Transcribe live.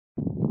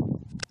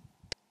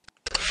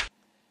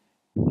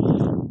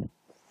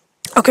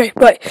Okay,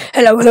 right.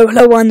 Hello,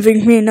 I'm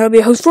me, and I'll be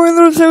a host for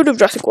another episode of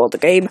Jurassic World, the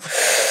game.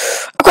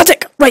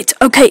 Aquatic! Right,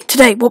 okay,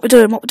 today, what we're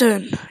doing?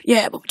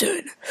 Yeah, what we're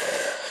doing.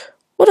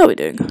 What are we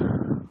doing?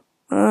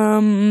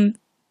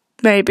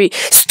 Maybe.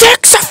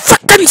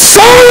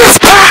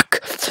 STYXOSAURUS back!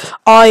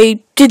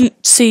 I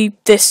didn't see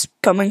this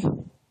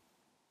coming.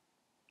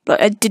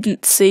 Like, I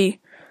didn't see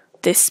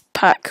this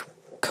pack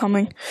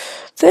coming.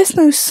 There's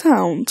no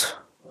sound.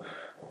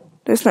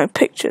 There's no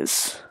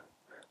pictures.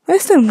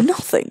 There's no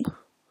nothing.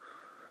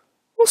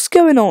 What's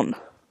going on?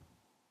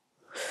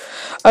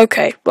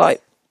 Okay, right.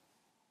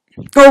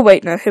 Oh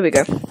wait, no, here we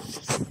go.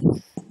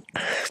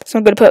 So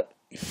I'm going to put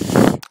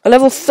a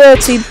level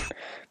 30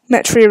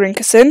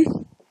 Metriorhynchus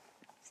in.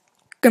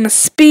 Going to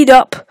speed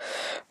up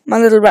my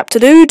little raptor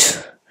dude.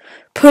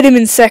 Put him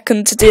in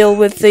second to deal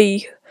with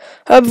the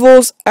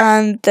herbivores.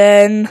 And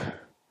then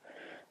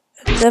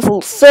level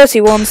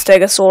 31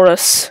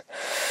 Stegosaurus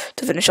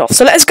to finish off.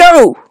 So let's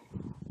go!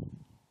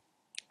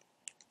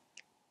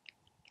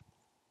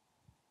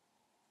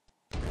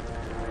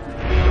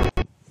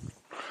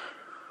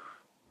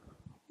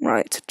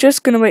 Right,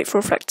 just gonna wait for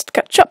Reflector to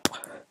catch up.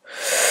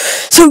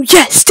 So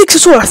yeah,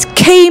 STYXOSAURUS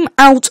came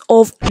out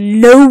of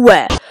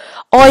nowhere.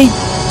 I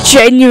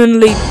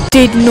genuinely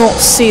did not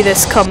see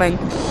this coming.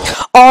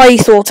 I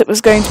thought it was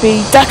going to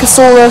be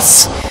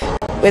Dacosaurus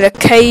with a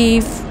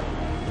cave,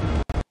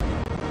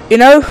 you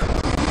know,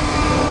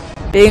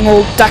 being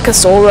all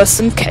Dacosaurus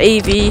and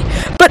cavey.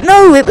 But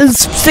no, it was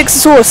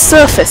STYXOSAURUS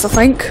surface, I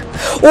think.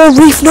 Or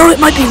reef, no, it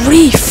might be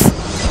reef.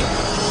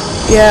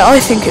 Yeah, I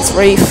think it's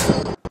reef.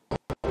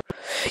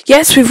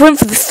 Yes, we've went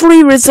for the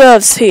 3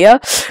 reserves here.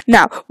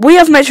 Now, we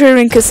have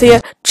Metriorhynchus here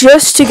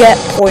just to get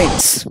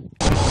points.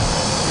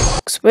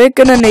 So we're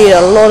going to need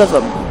a lot of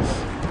them.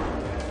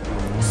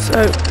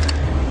 So,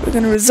 we're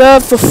going to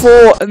reserve for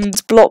 4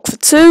 and block for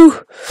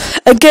 2.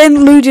 Again,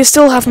 Ludia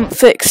still haven't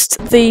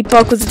fixed the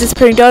bug with the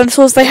disappearing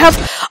dinosaurs. They have.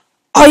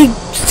 I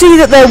see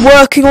that they're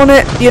working on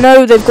it. You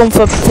know, they've gone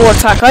for 4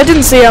 attack. I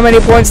didn't see how many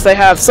points they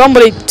have.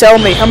 Somebody tell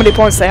me how many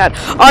points they had.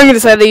 I'm going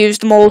to say they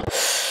used them all.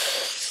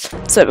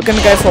 So we're going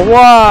to go for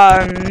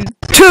 1,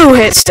 2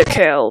 hits to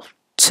kill,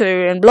 2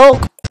 in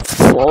block,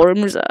 4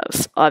 in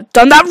reserve. I've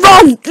done that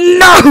wrong!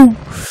 No!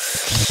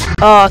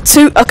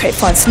 2, okay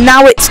fine, so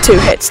now it's 2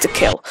 hits to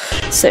kill.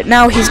 So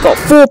now he's got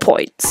 4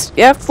 points.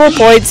 Yeah, 4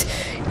 points,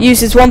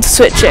 uses 1 to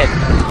switch in.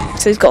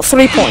 So he's got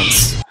 3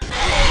 points.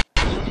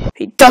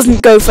 He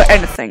doesn't go for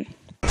anything.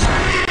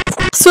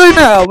 So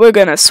now we're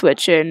going to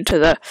switch into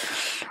the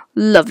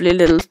lovely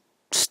little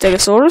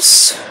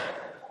Stegosaurus,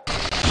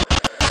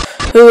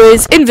 who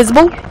is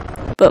invisible,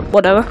 but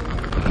whatever.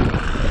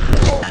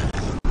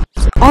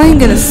 So I'm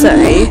gonna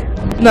say,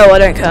 no, I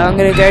don't care. I'm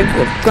gonna go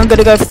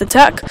for the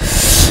attack.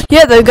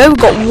 Yeah, there we go. We've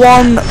got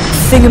 1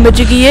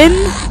 thingamajiggy in.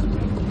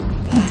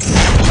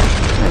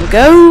 There we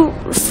go.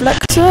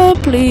 Reflector,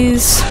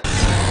 please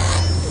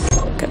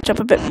catch up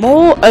a bit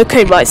more.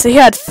 Okay, right. So he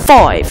had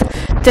 5.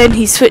 Then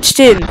he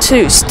switched in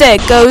to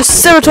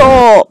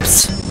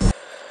Stegosaurus.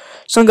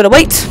 So I'm gonna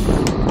wait.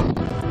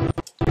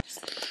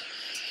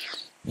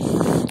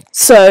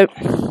 So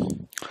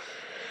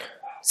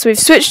we've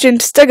switched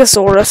into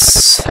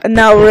Stegosaurus, and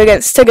now we're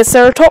against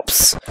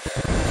Stegoceratops.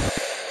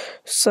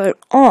 So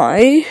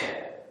I'm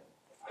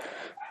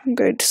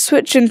going to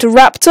switch into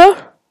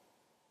Raptor.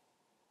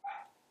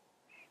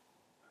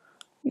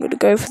 I'm going to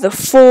go for the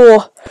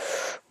 4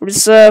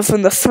 reserve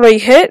and the 3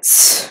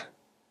 hits.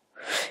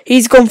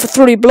 He's gone for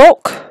 3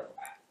 block.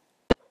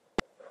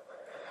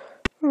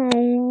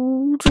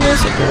 Oh,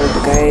 Jurassic World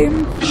the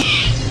game.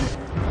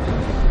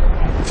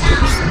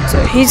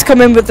 So he's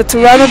come in with the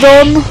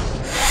Pteranodon.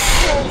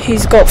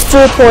 He's got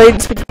 4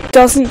 points, but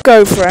doesn't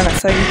go for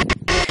anything.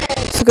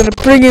 So we're going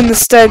to bring in the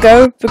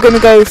Stego. We're going to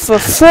go for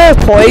 4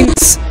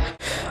 points.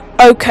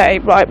 Okay,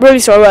 right, really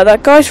sorry about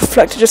that, guys.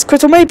 Reflector just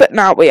quit on me, but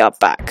now we are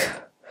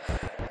back.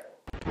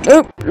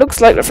 Nope,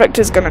 looks like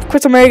Reflector's going to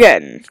quit on me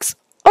again.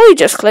 I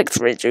just clicked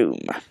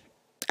resume,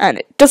 and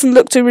it doesn't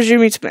look too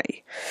resumey to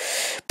me.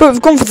 But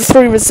we've gone for the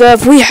 3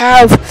 reserve. We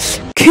have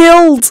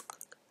killed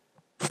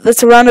the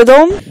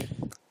Pteranodon.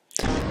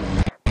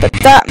 But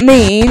that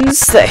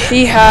means that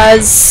he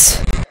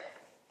has,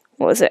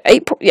 what is it,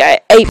 8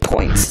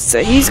 points.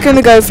 So he's going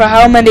to go for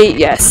how many?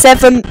 Yeah,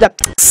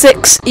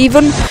 6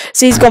 even.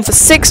 So he's gone for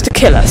 6 to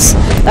kill us.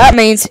 That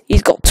means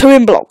he's got 2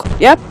 in block.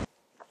 Yep.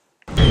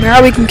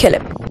 Now we can kill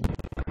him.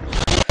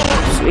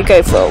 So we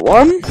go for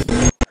 1,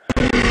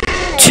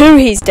 2,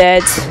 he's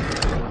dead.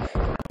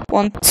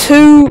 1,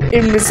 2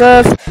 in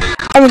reserve.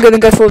 And we're going to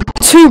go for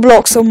 2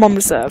 blocks and 1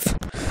 reserve.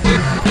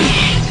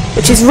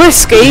 Which is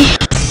risky,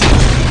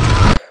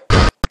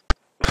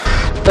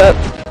 but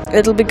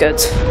it'll be good.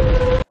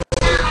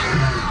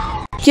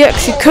 He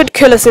actually could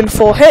kill us in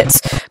 4 hits,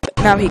 but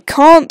now he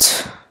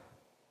can't.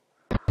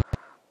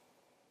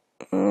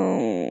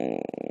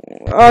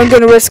 I'm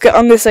going to risk it.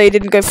 I'm going to say he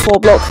didn't go for 4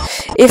 block.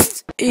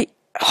 If he...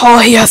 Oh,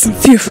 he hasn't.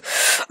 Phew.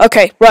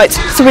 Okay, right.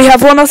 So we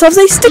have won ourselves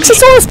a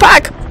STYXOSAURUS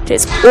pack, which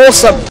is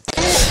awesome.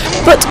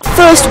 But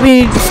first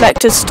we need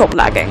Reflectors to stop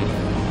lagging.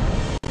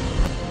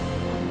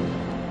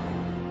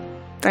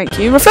 Thank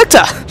you,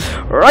 Reflector.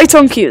 Right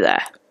on cue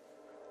there.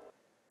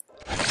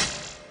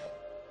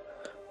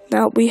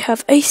 Now we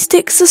have a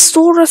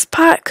STYXOSAURUS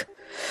pack,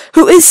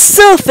 who is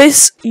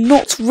surface,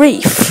 not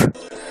reef.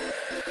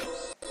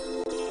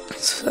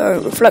 So,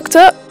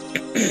 Reflector,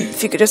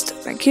 if you could just,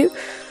 thank you,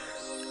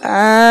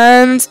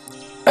 and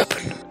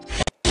open.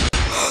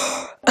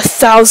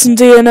 1,000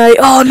 DNA.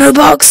 Oh, no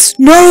box!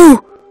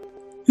 No!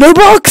 No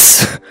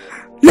box!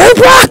 No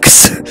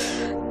box!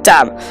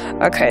 Damn.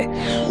 Okay.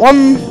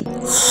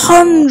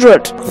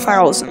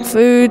 100,000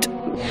 food,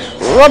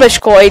 rubbish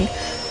coin,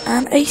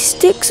 and a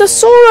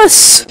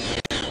STYXOSAURUS.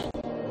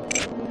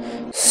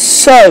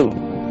 So,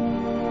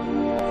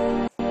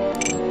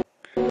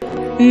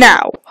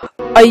 now,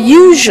 I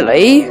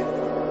usually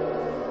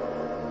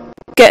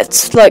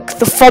get, like,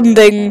 the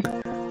funding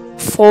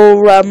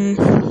for,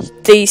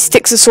 the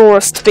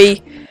STYXOSAURUS to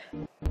be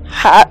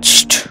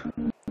hatched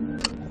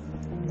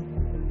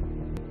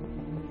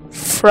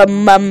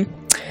from,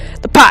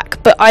 the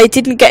pack, but I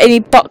didn't get any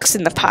bucks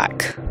in the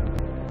pack.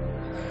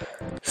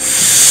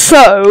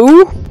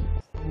 So,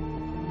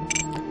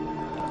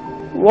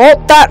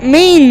 what that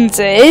means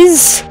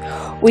is,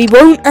 we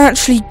won't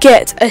actually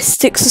get a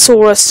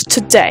STYXOSAURUS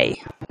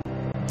today.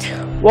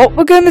 What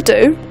we're going to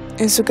do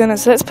is so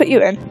let's put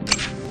you in.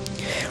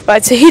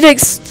 Right, so he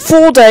takes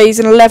 4 days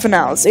and 11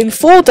 hours. In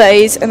 4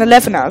 days and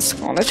 11 hours,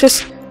 come on, let's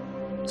just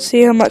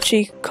see how much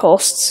he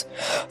costs.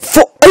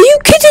 Are you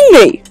kidding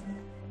me?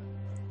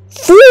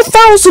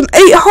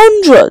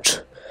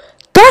 4,800.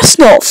 That's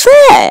not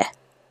fair.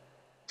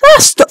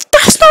 That's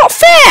not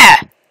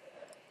fair.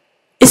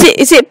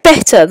 Is it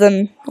better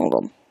than? Hold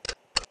on.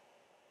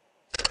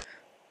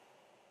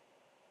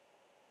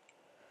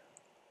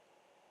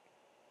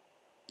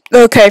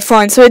 Okay,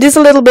 fine. So it is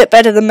a little bit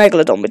better than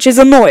Megalodon, which is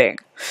annoying.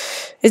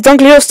 Is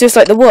Dunkleosteus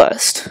like the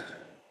worst?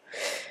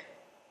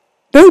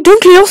 No,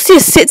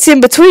 Dunkleosteus sits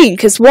in between,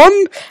 because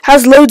one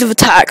has loads of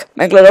attack,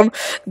 Megalodon,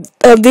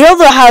 the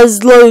other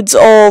has loads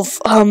of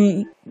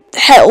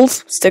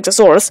health,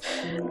 STYXOSAURUS,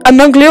 and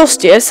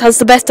Dunkleosteus has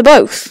the best of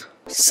both.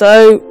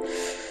 So,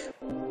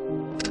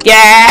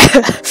 yeah!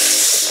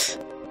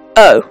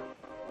 Oh,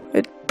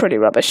 it's pretty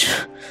rubbish.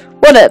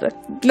 Whatever,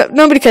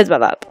 nobody cares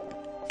about that.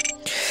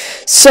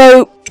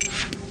 So,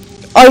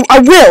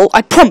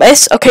 I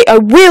promise, okay, I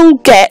will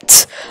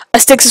get a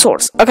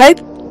STYXOSAURUS, okay?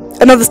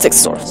 Another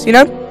STYXOSAURUS, you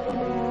know?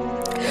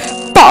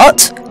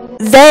 But,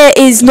 there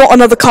is not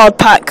another card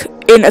pack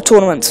in a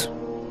tournament.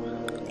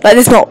 Like,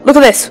 there's not. Look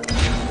at this.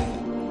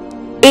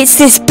 It's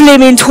this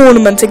blimmin'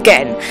 tournament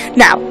again.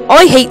 Now,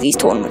 I hate these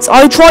tournaments.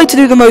 I tried to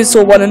do the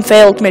Mosasaur one and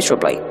failed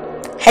miserably.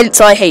 Hence,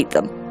 I hate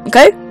them,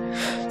 okay?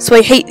 So,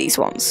 I hate these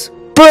ones.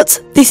 But,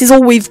 this is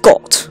all we've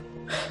got.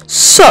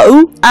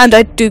 So, and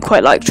I do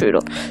quite like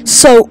Trudon,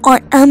 so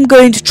I am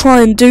going to try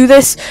and do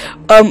this.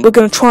 We're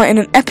going to try it in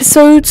an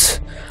episode.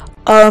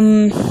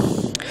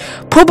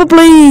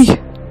 Probably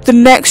the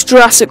next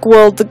Jurassic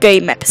World the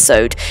Game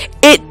episode.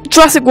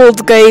 Jurassic World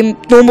the Game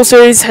normal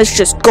series has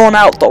just gone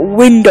out the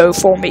window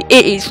for me.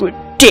 It is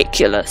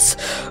ridiculous.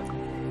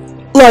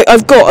 Like,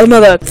 I've got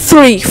another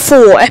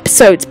 3-4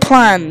 episodes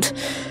planned,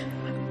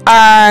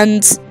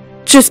 and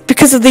just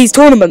because of these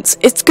tournaments,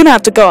 it's going to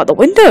have to go out the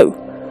window.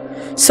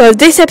 So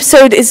this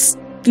episode is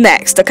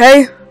next,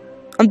 okay?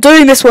 I'm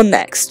doing this one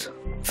next.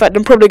 In fact,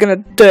 I'm probably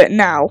going to do it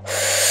now.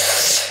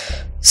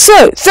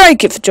 So,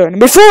 thank you for joining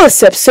me for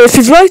this episode. If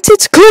you've liked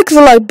it, click the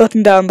like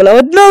button down below.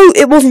 I know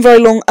it wasn't very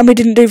long and we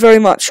didn't do very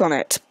much on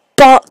it.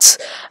 But,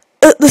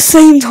 at the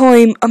same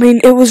time, I mean,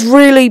 it's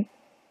really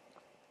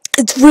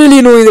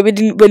annoying that we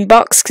didn't win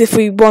bucks, because if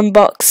we won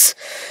bucks,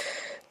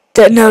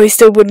 then no, we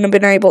still wouldn't have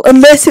been able.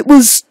 Unless it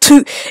was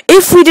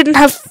if we didn't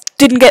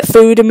get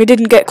food and we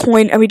didn't get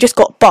coin and we just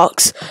got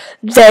bucks,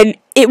 then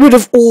it would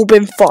have all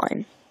been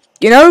fine,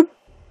 you know,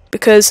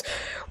 because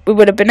we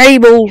would have been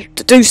able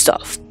to do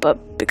stuff,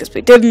 but because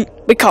we didn't,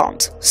 we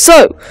can't.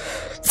 So,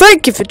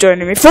 thank you for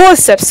joining me for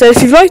this episode.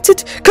 If you've liked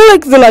it,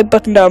 click the like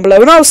button down below,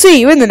 and I'll see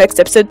you in the next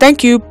episode.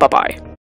 Thank you, bye bye.